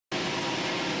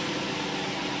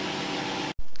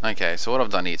Okay, so what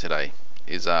I've done here today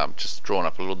is just drawn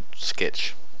up a little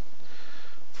sketch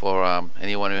for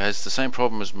anyone who has the same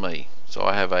problem as me. So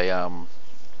I have a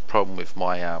problem with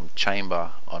my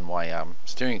chamber on my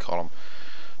steering column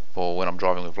for when I'm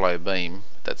driving with low beam.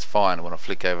 That's fine. When I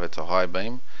flick over to high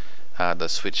beam, the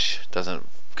switch doesn't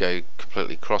go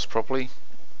completely cross properly,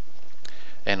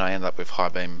 and I end up with high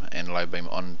beam and low beam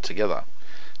on together.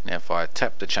 Now if I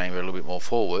tap the chamber a little bit more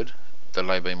forward, the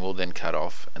low beam will then cut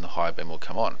off and the high beam will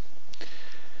come on.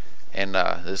 And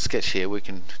the sketch here, we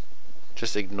can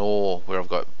just ignore where I've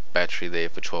got battery there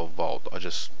for 12 volt. I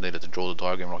just needed to draw the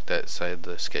diagram like that so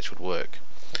the sketch would work.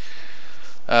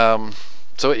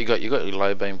 So what you got your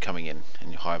low beam coming in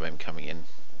and your high beam coming in.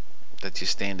 That's your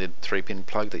standard 3-pin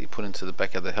plug that you put into the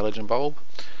back of the halogen bulb.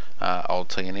 I'll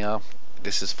tell you now,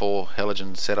 this is for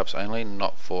halogen setups only,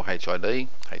 not for HID.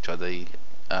 HID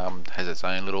has its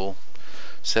own little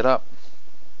setup.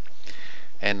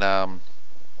 And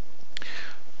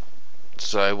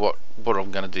so what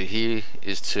I'm going to do here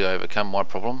is to overcome my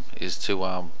problem is to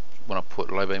when I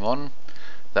put low beam on,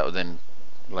 that would then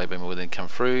low beam will then come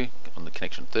through on the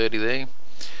connection 30 there,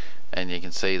 and you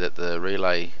can see that the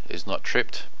relay is not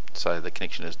tripped, so the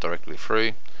connection is directly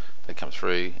through. That comes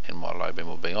through and my low beam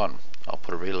will be on. I'll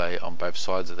put a relay on both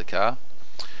sides of the car,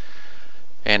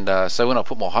 and so when I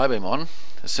put my high beam on,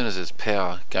 as soon as there's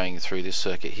power going through this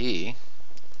circuit here,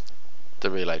 the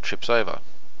relay trips over.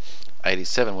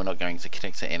 87, we're not going to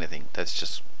connect to anything. That's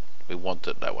just, we want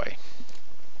it that way.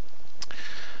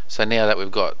 So now that we've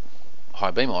got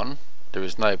high beam on, there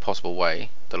is no possible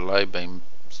way the low beam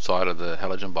side of the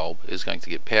halogen bulb is going to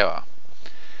get power.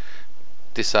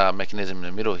 This mechanism in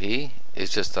the middle here is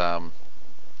just a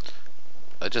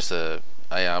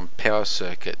power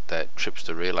circuit that trips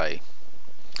the relay.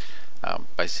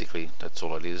 Basically, that's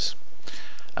all it is.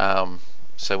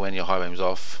 So when your high beam's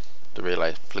off, the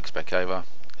relay flicks back over,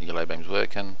 your low beam's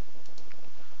working,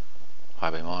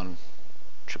 high beam on,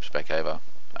 trips back over,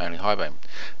 only high beam.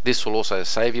 This will also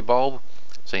save your bulb,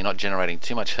 so you're not generating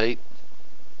too much heat.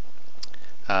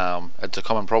 It's a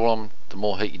common problem. The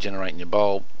more heat you generate in your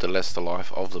bulb, the less the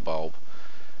life of the bulb.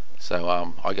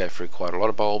 So I go through quite a lot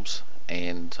of bulbs,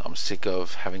 and I'm sick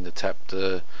of having to tap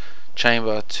the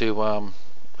chamber to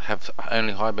have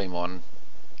only high beam on.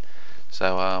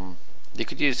 So you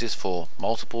could use this for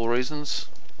multiple reasons.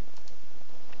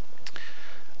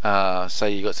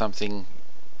 Say you got something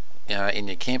in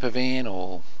your camper van,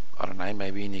 or I don't know,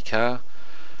 maybe in your car,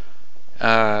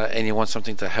 and you want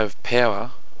something to have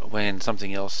power when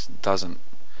something else doesn't,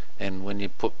 and when you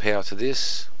put power to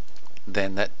this,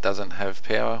 then that doesn't have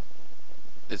power.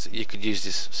 You could use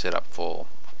this setup for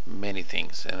many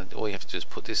things, and all you have to do is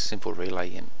put this simple relay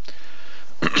in.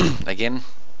 Again,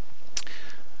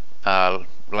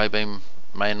 low beam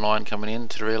main line coming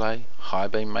into the relay, high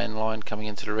beam main line coming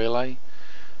into the relay,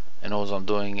 and all I'm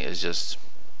doing is just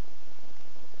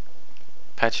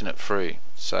patching it through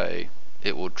so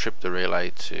it will trip the relay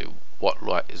to what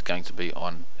light is going to be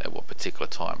on at what particular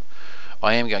time.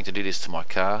 I am going to do this to my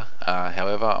car,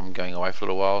 however I'm going away for a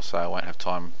little while, so I won't have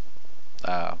time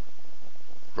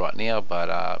right now,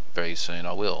 but very soon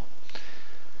I will.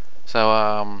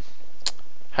 So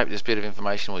hope this bit of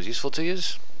information was useful to you.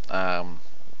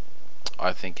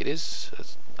 I think it is,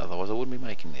 otherwise I wouldn't be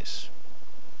making this.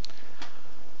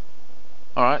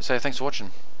 Alright, so thanks for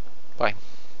watching. Bye.